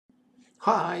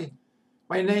Hi,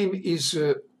 my name is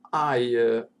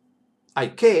IK,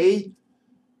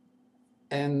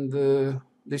 and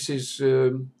this is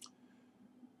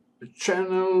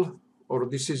channel, or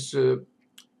this is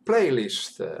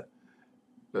playlist.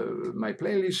 My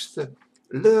playlist,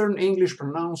 Learn English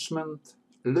Pronouncement,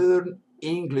 Learn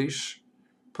English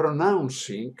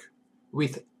Pronouncing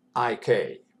with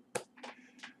IK.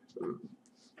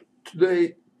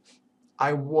 Today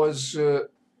I was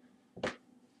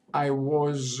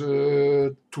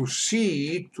to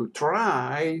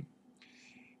try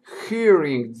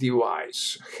hearing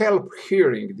device, help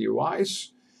hearing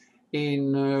device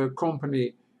in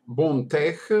company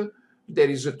Bontech. There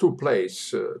is a two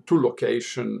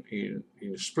location in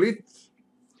Split.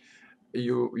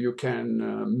 You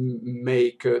can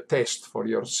make a test for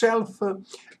yourself,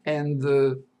 and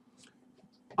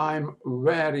I'm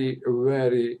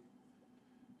very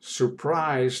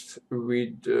surprised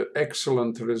with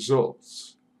excellent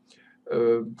results.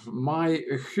 My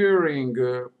hearing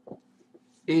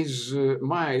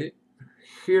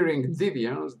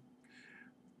deviance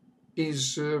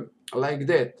is like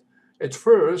that. At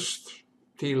first,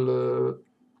 till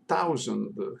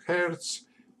 1000 hertz,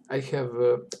 I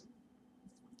have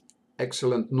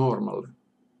excellent normal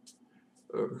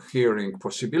hearing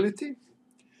possibility,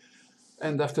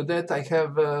 and after that I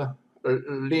have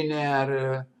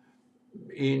linear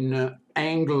in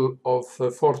angle of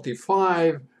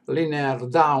 45, linear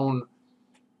down,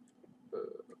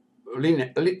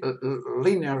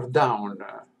 linear down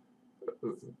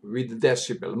with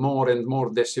decibel. More and more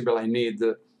decibel I need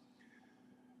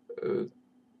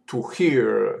to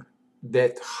hear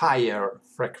that higher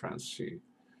frequency.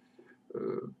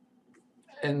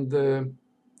 And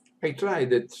I tried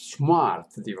that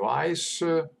smart device.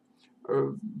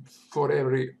 For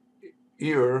every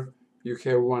ear, you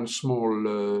have one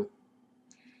small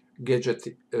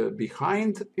gadget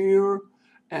behind ear,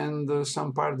 and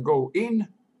some part go in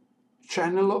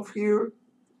channel of ear,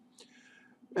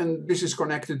 and this is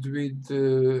connected with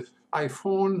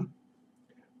iPhone,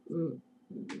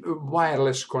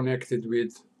 wireless connected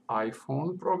with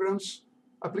iPhone programs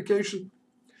application,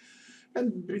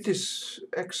 and it is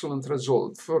excellent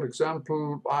result. For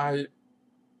example, I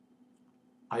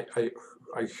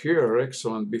hear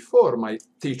excellent before my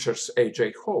teacher's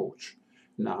AJ Hodge.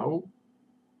 Now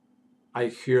I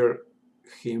hear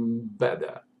him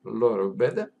better, a lot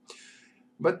better.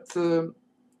 But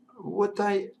what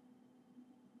I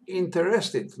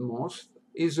interested most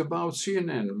is about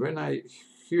CNN. When I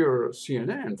hear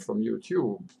CNN from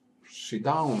YouTube, sit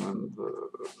down and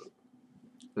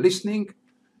listening,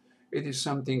 it is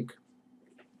something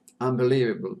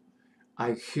unbelievable.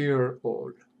 I hear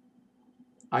all.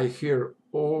 I hear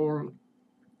all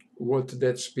what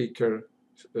that speaker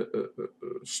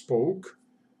spoke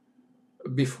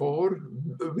before.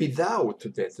 Without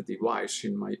that device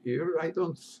in my ear, I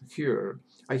don't hear.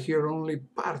 I hear only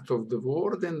part of the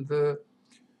word, and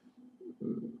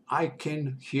I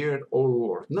can hear all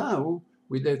word. Now,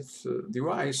 with that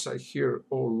device, I hear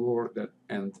all word,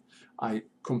 and I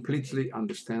completely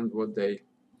understand what they,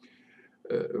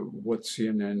 what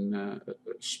CNN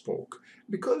spoke.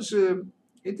 Because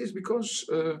it is because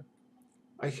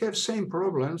I have same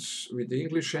problems with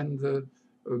English and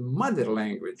mother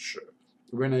language.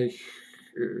 When I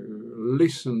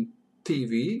listen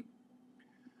TV,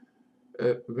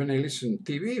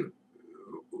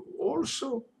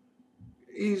 also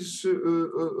is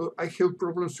I have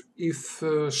problems if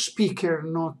speaker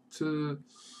not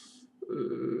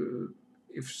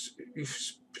if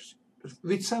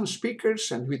with some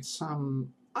speakers and with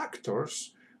some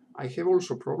actors I have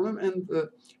also problem, and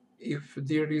if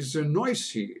there is a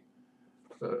noisy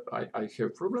I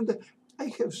have problem. I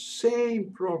have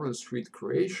same problems with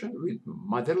Croatian, with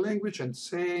mother language, and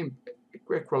same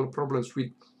equal problems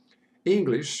with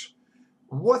English.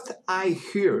 What I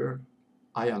hear,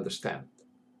 I understand.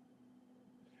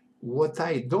 What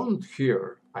I don't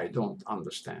hear, I don't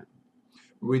understand.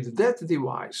 With that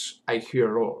device, I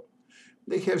hear all.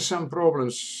 They have some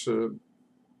problems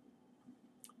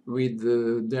with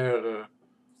their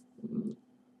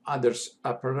other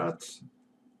apparatus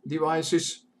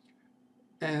devices,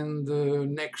 and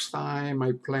next time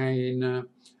I plan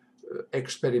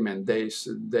experiment, they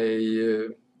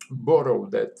borrow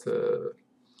that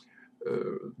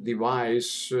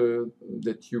device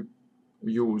that you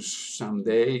use some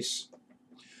days,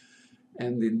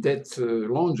 and in that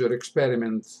longer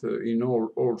experiment in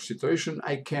all situation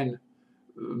I can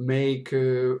make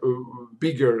a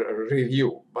bigger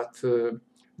review, but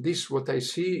this what I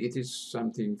see, it is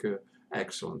something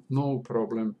excellent. No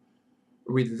problem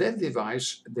with that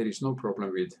device. There is no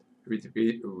problem with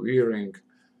hearing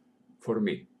for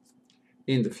me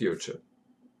in the future.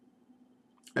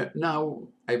 Now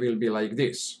I will be like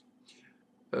this.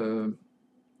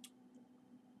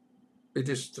 It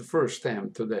is the first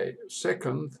time today.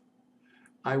 Second,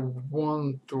 I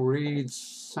want to read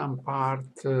some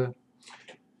part of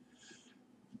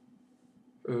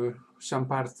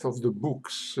the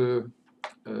books, The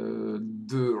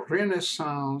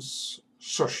Renaissance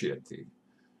Society.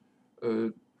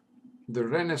 The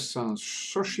Renaissance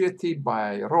Society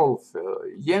by Rolf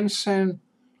Jensen,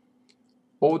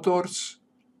 authors,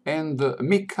 and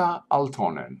Mika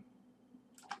Aaltonen.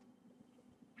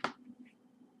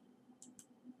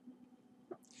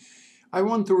 I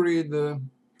want to read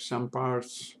some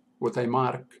parts, what I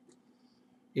mark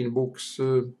in books,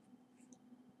 The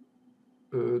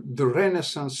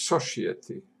Renaissance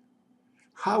Society,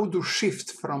 how to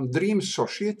shift from dream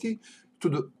society to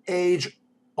the age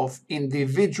of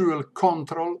individual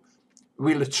control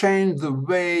will change the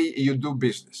way you do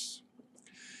business.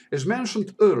 As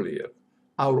mentioned earlier,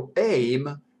 our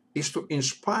aim is to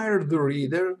inspire the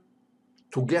reader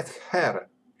to get her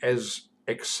as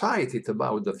excited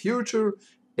about the future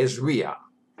as we are.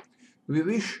 We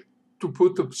wish to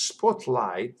put a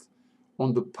spotlight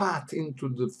on the path into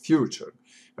the future.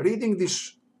 Reading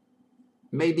this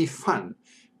may be fun,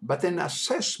 but an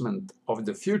assessment of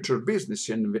the future business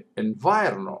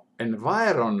environment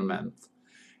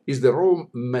is the raw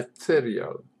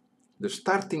material, the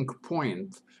starting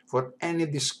point for any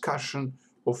discussion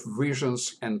of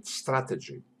visions and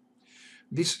strategy.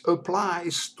 This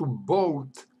applies to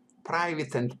both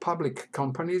private and public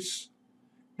companies,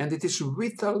 and it is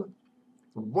vital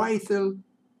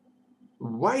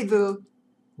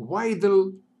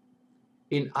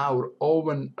in our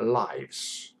own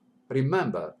lives.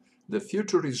 Remember, the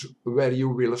future is where you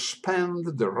will spend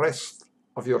the rest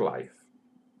of your life.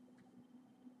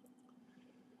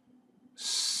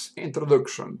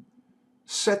 Introduction.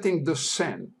 Setting the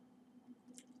scene.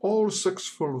 All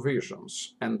successful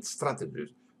visions and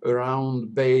strategies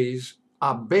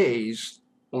are based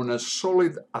on a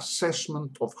solid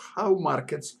assessment of how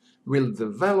markets will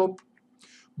develop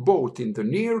both in the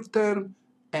near term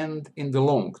and in the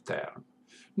long term.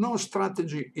 No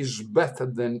strategy is better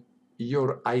than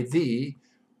your idea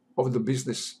of the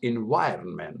business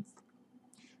environment.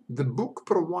 The book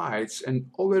provides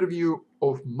an overview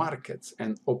of markets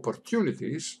and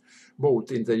opportunities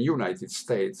both in the United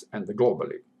States and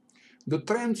globally. The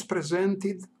trends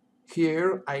presented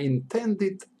here are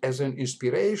intended as an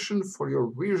inspiration for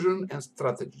your vision and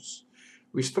strategies.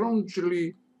 We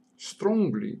strongly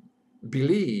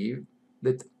believe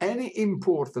that any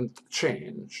important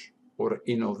change or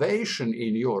innovation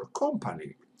in your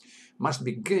company must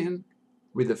begin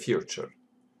with the future.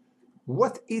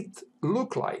 What it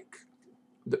look like?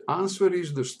 The answer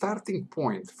is the starting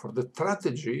point for the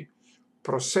strategy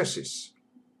process,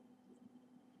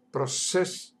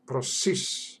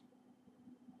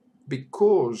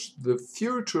 because the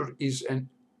future is an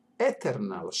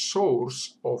eternal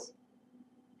source of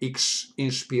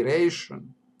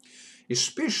inspiration,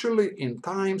 especially in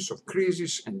times of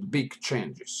crisis and big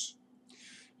changes.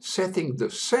 Setting the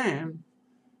scene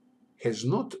has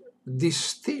not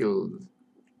distilled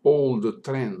all the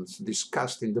trends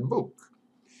discussed in the book,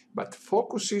 but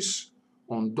focuses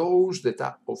on those that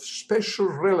are of special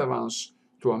relevance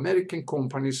to American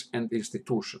companies and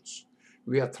institutions.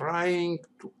 We are trying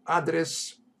to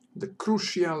address the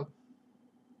crucial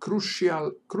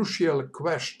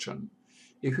question: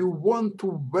 if you want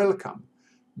to welcome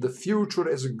the future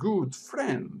as a good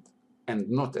friend and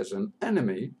not as an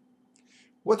enemy,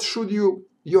 what should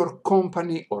your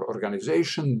company or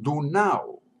organization do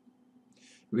now?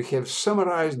 We have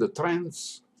summarized the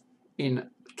trends in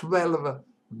 12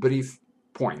 brief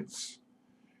points.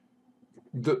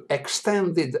 The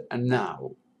extended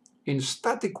now. In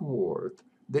static world,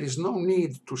 there is no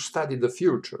need to study the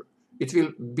future. It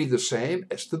will be the same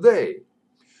as today.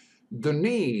 The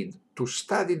need to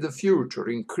study the future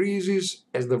increases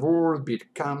as the world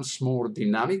becomes more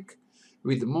dynamic,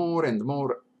 with more and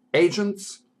more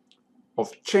agents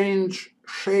of change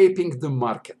shaping the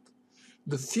market.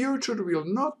 The future will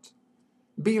not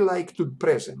be like the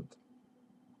present.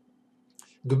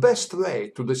 The best way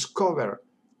to discover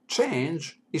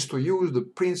change is to use the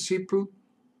principle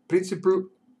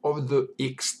of the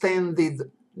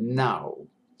extended now.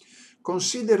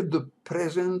 Consider the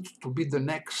present to be the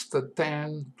next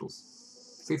 10 to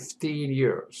 15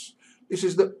 years. This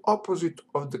is the opposite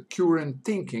of the current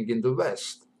thinking in the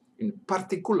West, in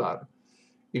particular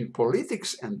in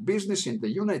politics and business in the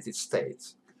United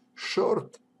States.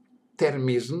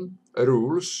 Short-termism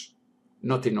rules,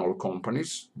 not in all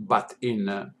companies, but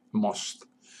in most.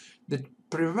 The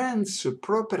prevents a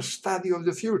proper study of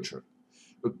the future.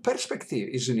 A perspective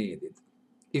is needed.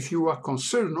 If you are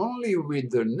concerned only with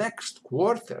the next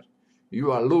quarter, you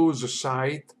will lose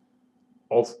sight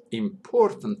of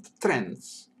important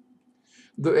trends.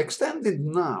 The extended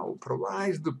now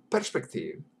provides the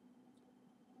perspective.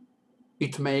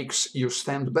 It makes you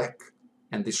stand back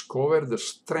and discover the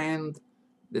strengths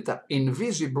that are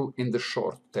invisible in the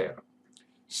short term.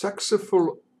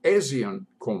 Successful Asian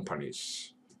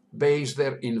companies base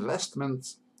their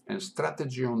investments and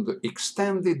strategy on the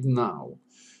extended now.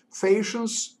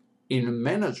 Fashions in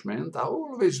management are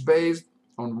always based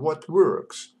on what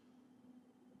works,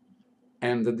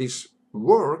 and this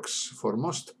works for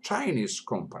most Chinese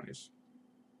companies.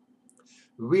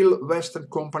 Will Western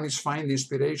companies find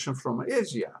inspiration from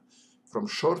Asia, from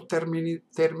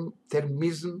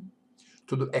short-termism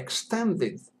to the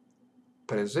extended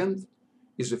present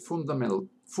is a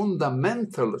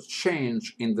fundamental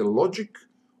change in the logic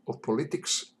of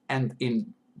politics and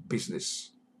in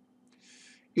business.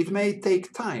 It may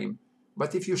take time,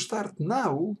 but if you start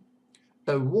now,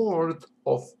 a world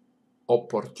of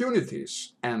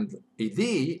opportunities and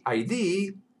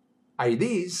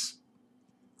ideas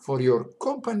for your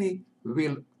company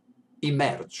will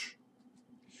emerge.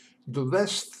 The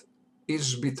West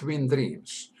is between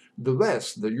dreams. The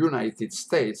West, the United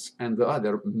States, and the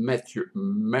other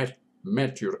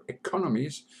mature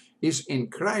economies is in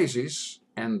crisis,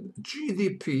 and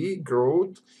GDP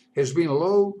growth has been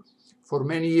low for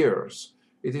many years.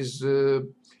 It is a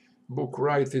book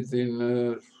written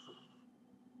in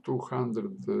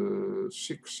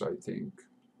 206, I think,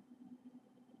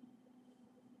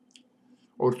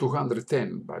 or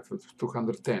 210, by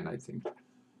 210, I think.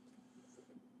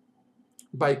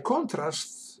 By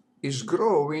contrast, is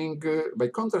growing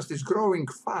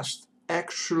fast,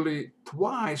 actually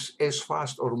twice as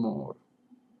fast or more.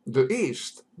 The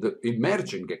East, the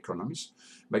emerging economies,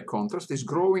 by contrast, is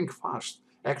growing fast,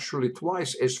 actually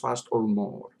twice as fast or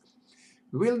more.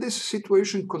 Will this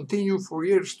situation continue for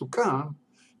years to come?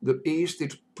 The East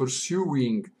is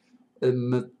pursuing a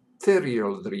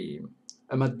material dream,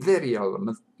 a material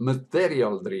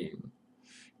dream.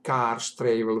 Cars,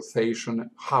 travel,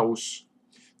 fashion, house.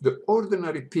 The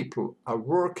ordinary people are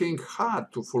working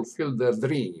hard to fulfill their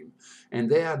dream, and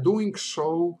they are doing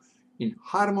so in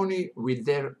harmony with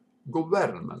their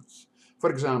governments. For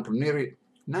example, nearly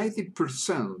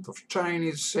 90% of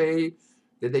Chinese say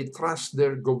that they trust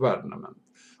their government.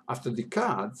 After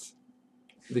decades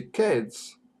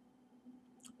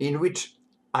in which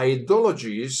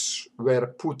ideologies were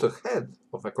put ahead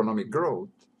of economic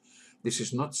growth, this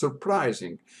is not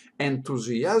surprising.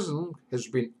 Enthusiasm has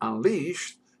been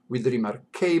unleashed with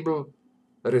remarkable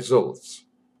results.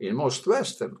 In most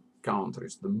Western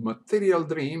countries, the material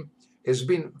dream has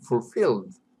been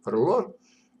fulfilled for a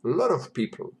lot of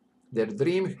people. Their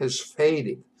dream has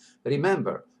faded.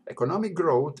 Remember, economic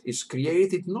growth is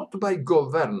created not by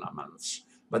governments,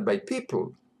 but by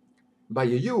people, by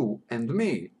you and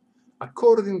me.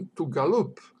 According to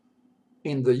Gallup,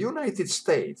 in the United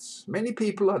States, many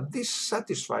people are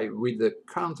dissatisfied with the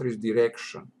country's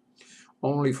direction.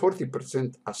 Only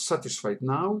 40% are satisfied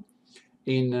now.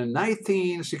 In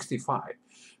 1965,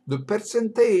 the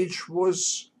percentage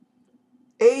was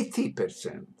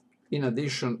 80%. In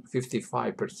addition,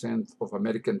 55% of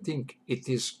Americans think it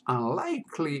is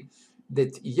unlikely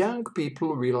that young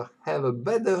people will have a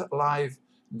better life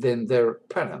than their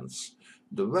parents.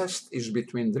 The West is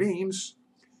between dreams,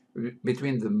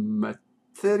 between the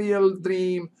material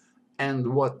dream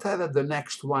and whatever the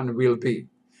next one will be.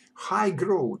 High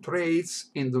growth rates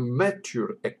in the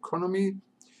mature economy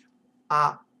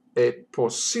are a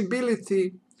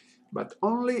possibility, but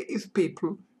only if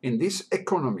people in these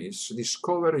economies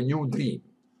discover a new dream.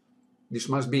 This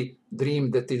must be a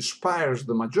dream that inspires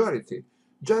the majority,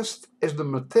 just as the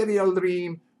material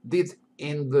dream did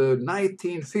in the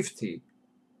 1950s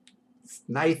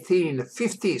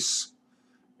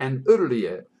and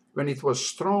earlier, when it was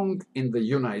strong in the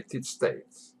United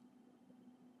States.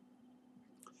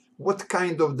 What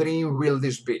kind of dream will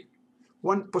this be?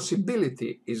 One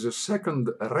possibility is a second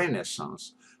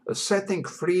renaissance, a setting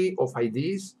free of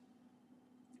ideas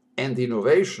and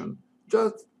innovation,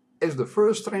 just as the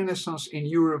first renaissance in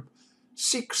Europe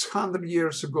 600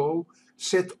 years ago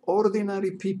set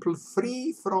ordinary people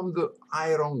free from the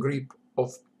iron grip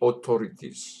of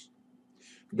authorities.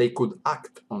 They could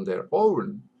act on their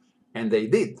own, and they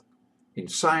did, in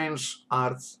science,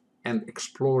 arts, and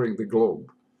exploring the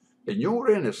globe. A new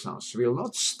renaissance will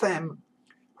not stem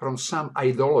from some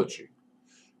ideology,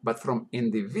 but from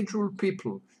individual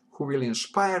people who will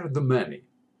inspire the many.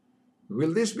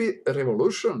 Will this be a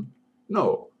revolution?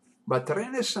 No, But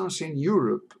Renaissance in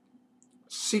Europe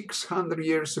 600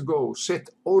 years ago set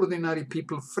ordinary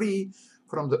people free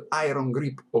from the iron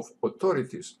grip of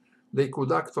authorities. They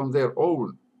could act on their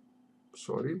own.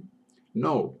 Sorry?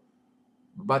 No.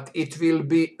 But it will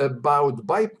be about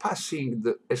bypassing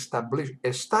the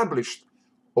established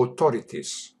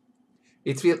authorities.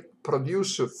 It will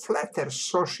produce a flatter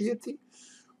society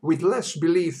with less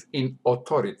belief in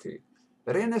authority.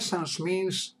 Renaissance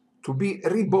means to be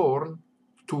reborn,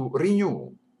 to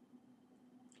renew.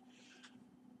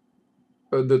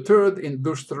 The third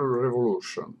industrial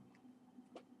revolution.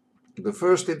 The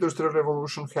first industrial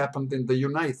revolution happened in the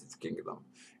United Kingdom.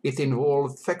 It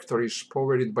involved factories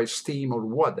powered by steam or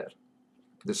water.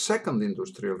 The second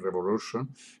industrial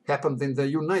revolution happened in the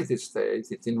United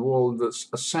States. It involved the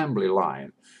assembly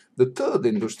line. The third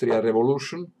industrial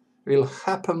revolution will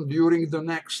happen during the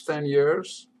next 10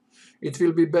 years. It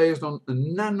will be based on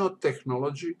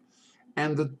nanotechnology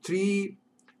and the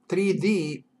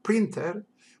 3D printer,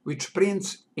 which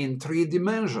prints in 3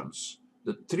 dimensions.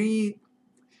 The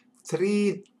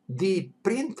 3D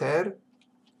printer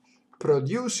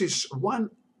produces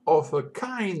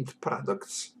one-of-a-kind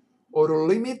products or a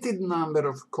limited number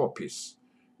of copies.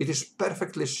 It is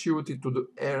perfectly suited to the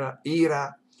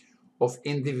era of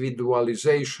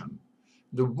individualization.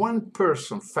 The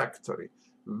one-person factory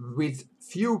with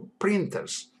few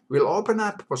printers will open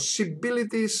up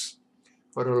possibilities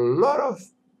for a lot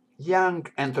of young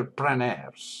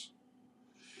entrepreneurs.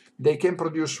 They can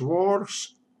produce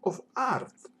works of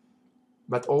art,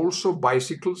 but also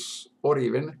bicycles or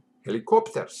even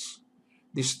helicopters.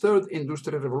 This third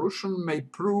industrial revolution may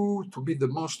prove to be the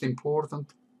most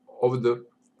important of the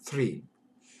 3.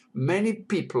 Many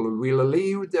people will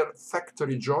leave their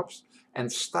factory jobs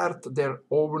and start their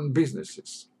own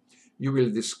businesses. You will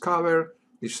discover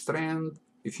this trend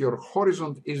if your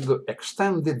horizon is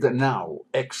extended now.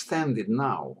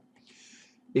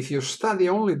 If you study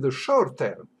only the short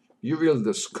term, you will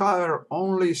discover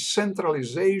only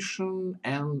centralization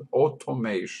and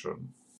automation.